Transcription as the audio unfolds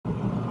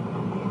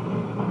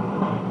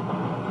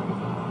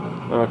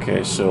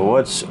Okay, so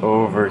what's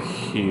over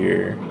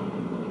here?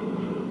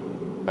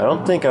 I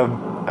don't think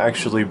I've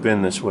actually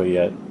been this way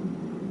yet.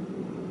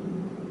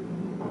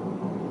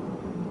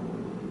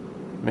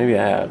 Maybe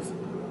I have.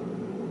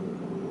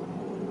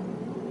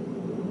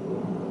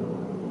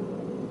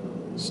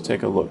 Let's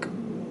take a look.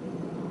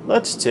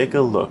 Let's take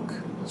a look.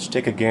 Let's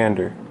take a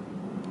gander.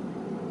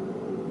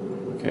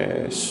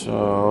 Okay,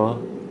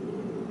 so...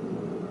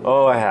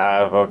 Oh, I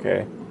have.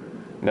 Okay.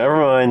 Never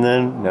mind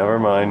then. Never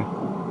mind.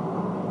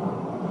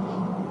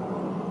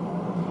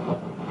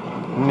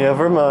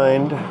 Never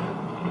mind.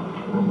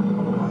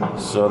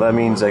 So that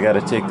means I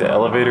gotta take the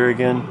elevator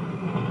again?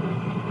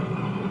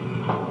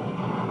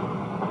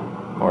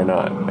 Or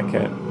not. I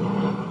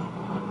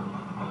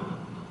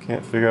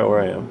can't figure out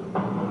where I am.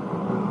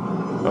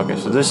 Okay,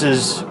 so this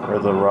is where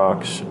the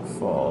rocks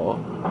fall.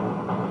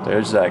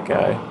 There's that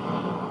guy.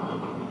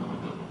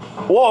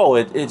 Whoa,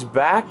 it's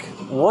back?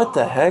 What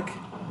the heck?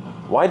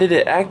 Why did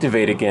it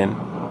activate again?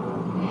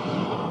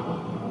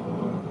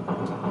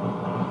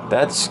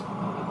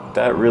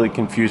 That really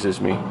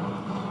confuses me.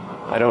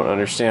 I don't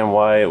understand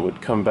why it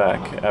would come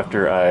back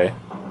after I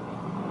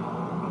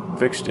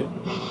fixed it.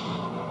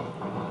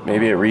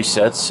 Maybe it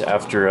resets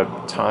after a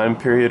time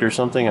period or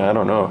something? I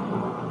don't know.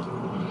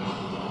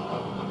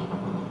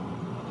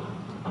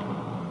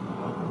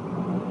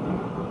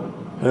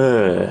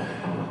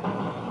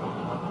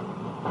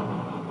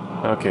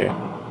 Okay.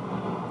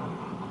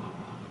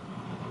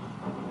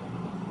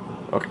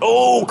 Okay.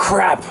 Oh,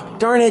 crap!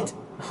 Darn it!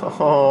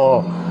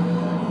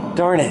 Oh,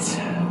 darn it.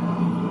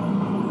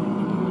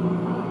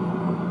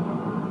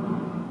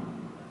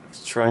 I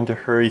was trying to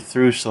hurry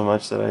through so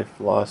much that I've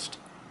lost.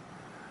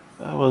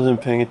 I wasn't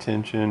paying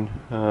attention.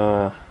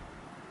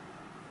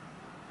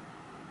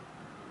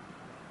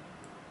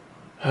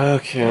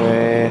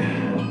 Okay.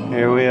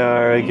 Here we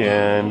are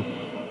again.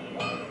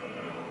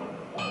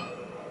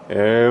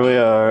 Here we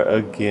are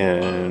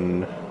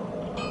again.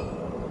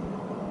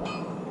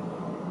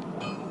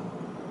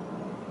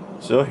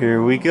 So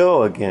here we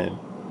go again.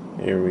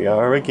 Here we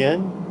are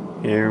again.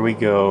 Here we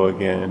go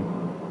again.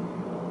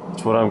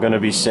 That's what I'm going to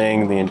be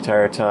saying the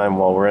entire time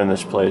while we're in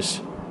this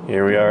place.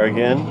 Here we are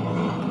again.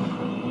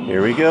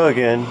 Here we go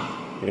again.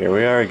 Here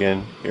we are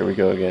again. Here we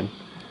go again.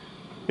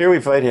 Here we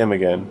fight him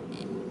again.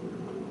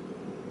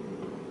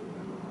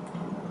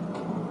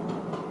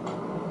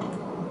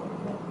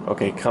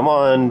 Okay, come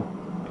on,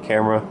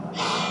 camera.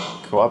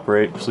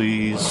 Cooperate,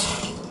 please.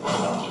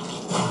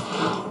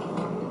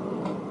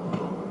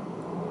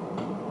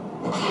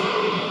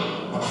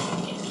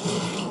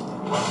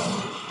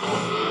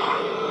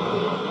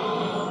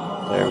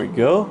 There we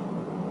go.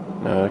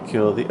 Now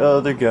kill the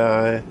other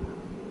guy.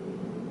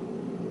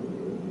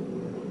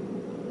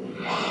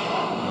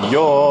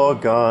 You're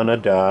gonna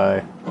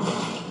die.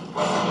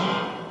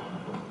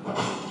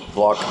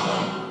 Block.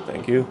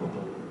 Thank you.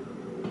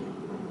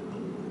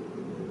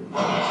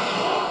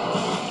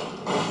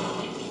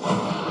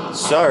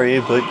 Sorry,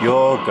 but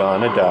you're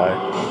gonna die.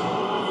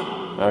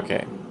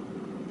 Okay.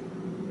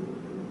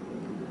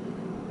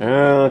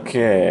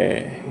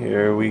 Okay,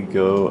 here we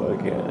go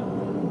again.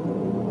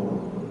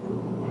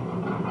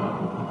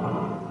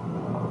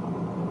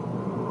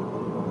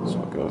 So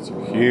we'll go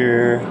through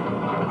here.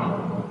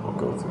 We'll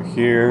go through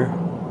here.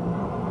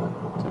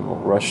 Then we'll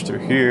rush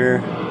through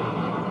here.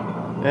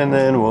 And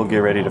then we'll get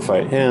ready to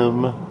fight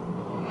him.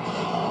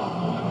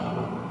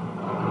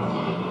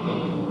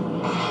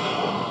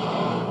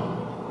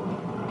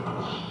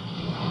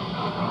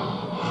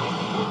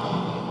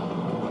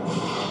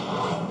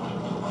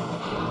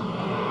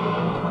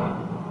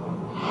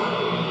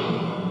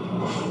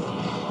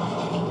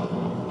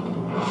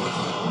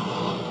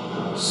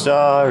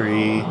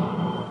 Sorry.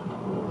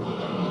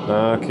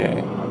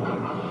 Okay.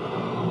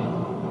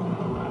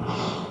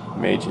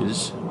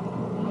 Mages.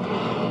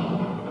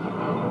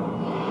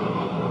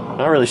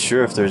 Not really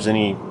sure if there's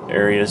any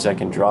areas I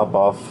can drop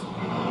off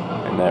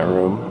in that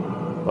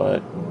room,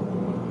 but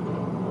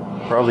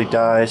probably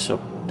die, so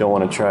don't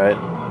want to try it.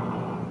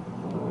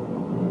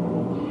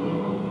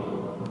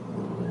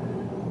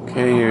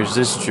 Okay, here's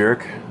this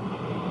jerk.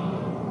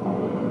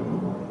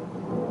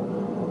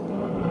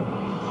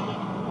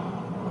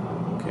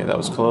 Okay, that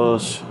was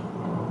close.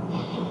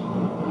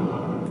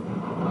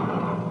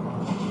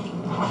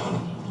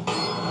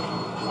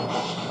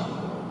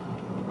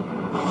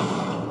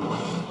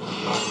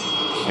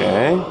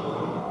 Okay.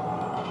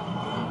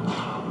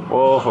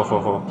 Whoa, ho, ho,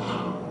 ho.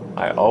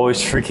 I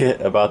always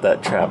forget about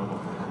that trap.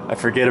 I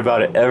forget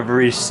about it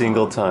every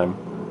single time.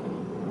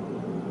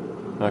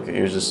 Okay,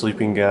 here's a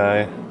sleeping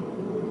guy.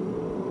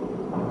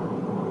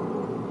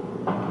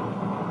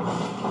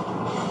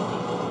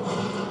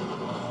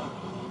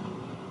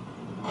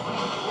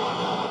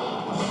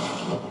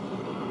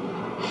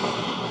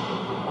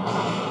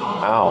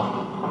 Ow.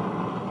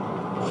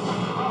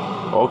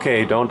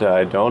 Okay, don't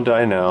die. Don't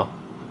die now.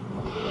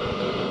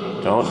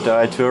 Don't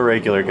die to a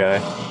regular guy.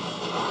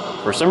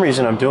 For some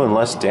reason, I'm doing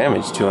less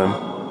damage to him.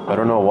 I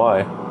don't know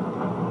why.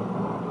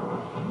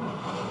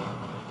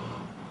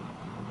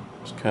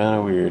 It's kind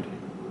of weird.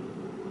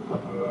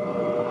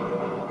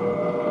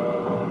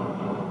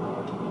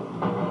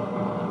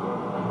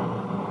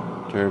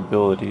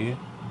 Durability.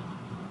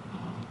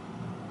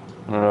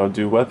 I don't know,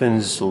 do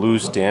weapons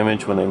lose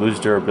damage when they lose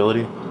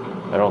durability?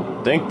 I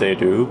don't think they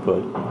do,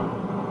 but...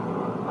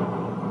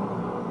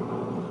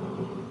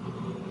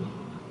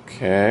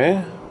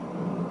 Okay.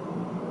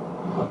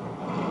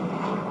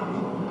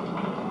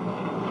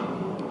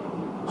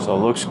 So it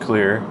looks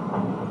clear.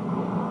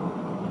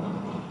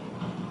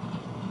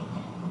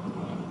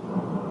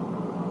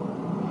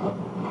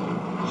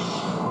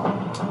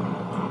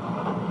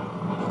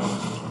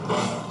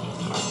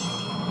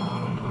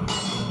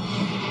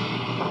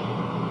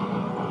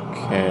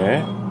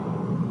 Okay.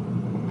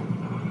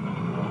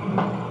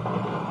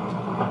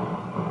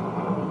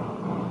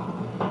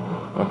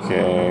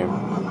 Okay.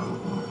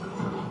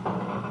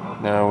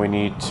 Now we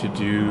need to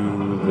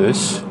do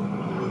this.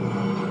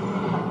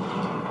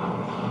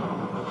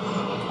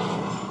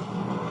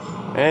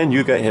 And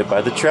you got hit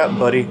by the trap,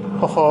 buddy.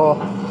 Ho ho.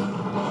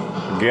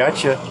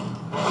 Gotcha.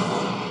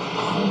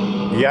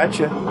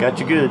 Gotcha.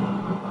 Gotcha good.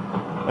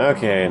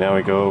 Okay, now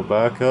we go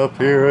back up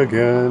here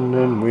again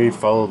and we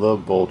follow the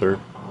boulder.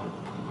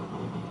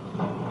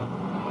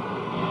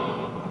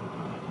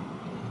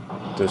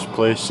 This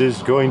place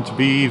is going to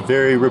be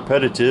very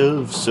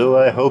repetitive, so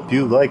I hope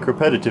you like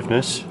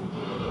repetitiveness.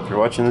 If you're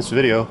watching this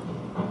video,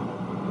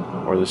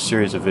 or this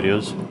series of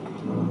videos,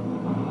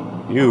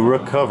 you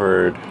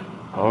recovered.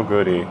 Oh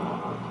goody.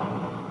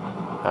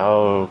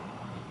 How...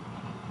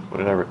 what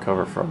did I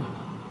recover from?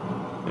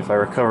 If I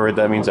recovered,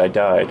 that means I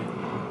died.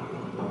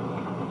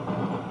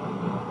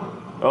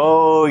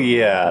 Oh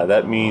yeah,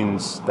 that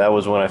means that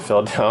was when I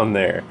fell down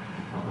there.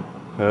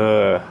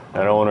 I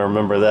don't want to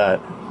remember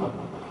that.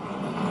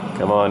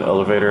 Come on,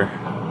 elevator.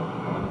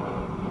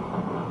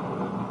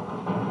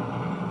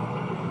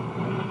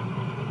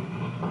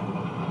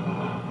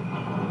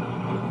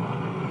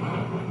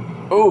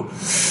 Oh!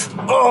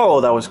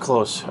 Oh, that was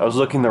close. I was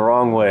looking the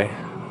wrong way.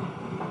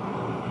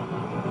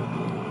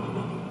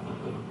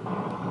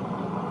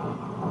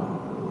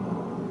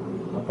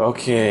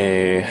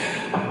 Okay.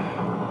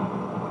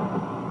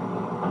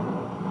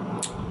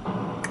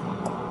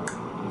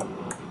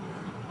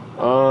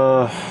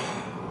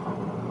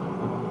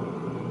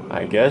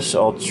 I guess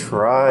I'll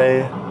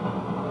try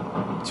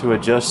to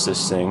adjust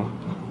this thing.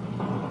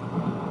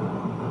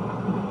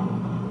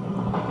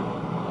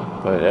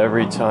 But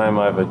every time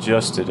I've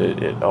adjusted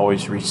it, it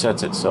always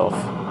resets itself.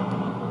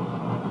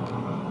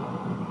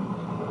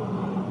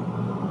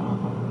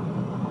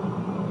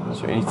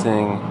 Is there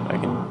anything I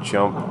can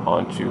jump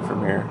onto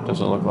from here?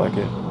 Doesn't look like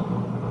it.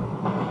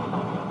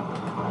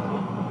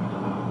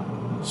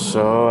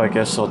 So I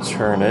guess I'll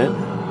turn it.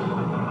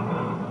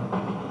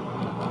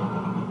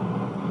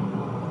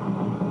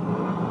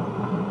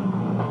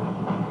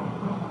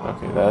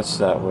 Okay, that's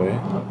that way.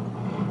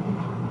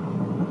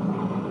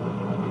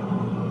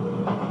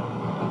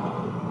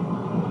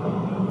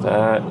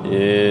 That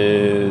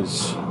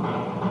is...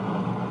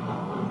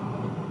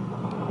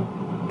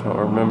 don't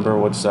remember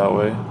what's that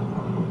way.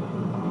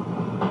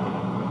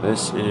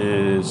 This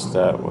is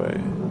that way.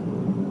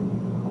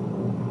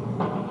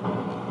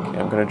 Okay,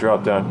 I'm gonna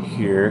drop down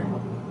here.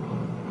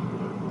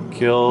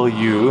 Kill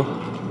you.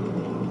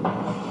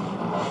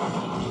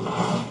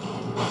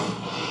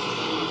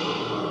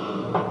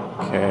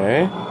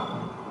 Okay.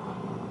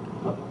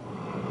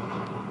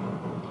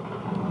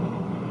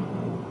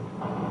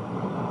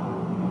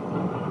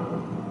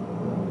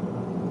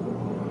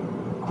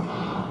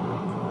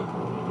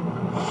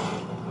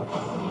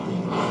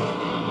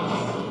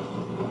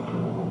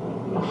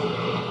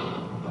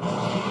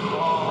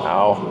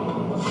 Ow.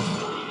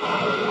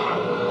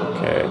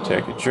 Okay,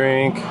 take a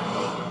drink.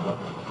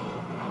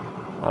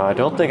 I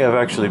don't think I've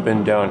actually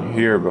been down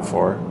here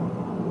before.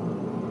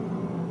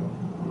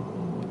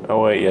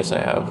 Oh wait, yes I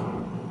have.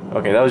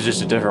 Okay, that was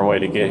just a different way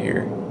to get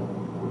here.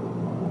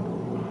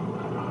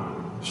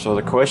 So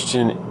the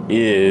question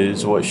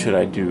is, what should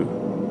I do?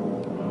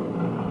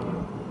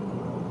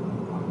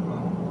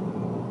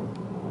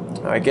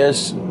 I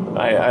guess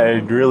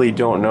I really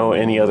don't know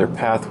any other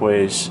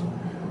pathways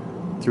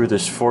through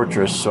this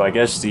fortress, so I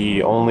guess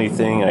the only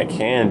thing I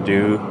can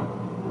do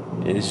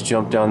is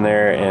jump down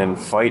there and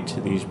fight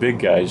these big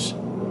guys,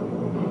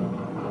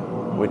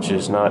 which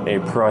is not a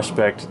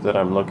prospect that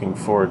I'm looking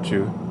forward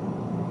to.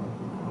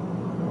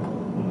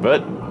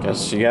 But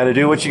guess you gotta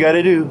do what you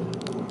gotta do.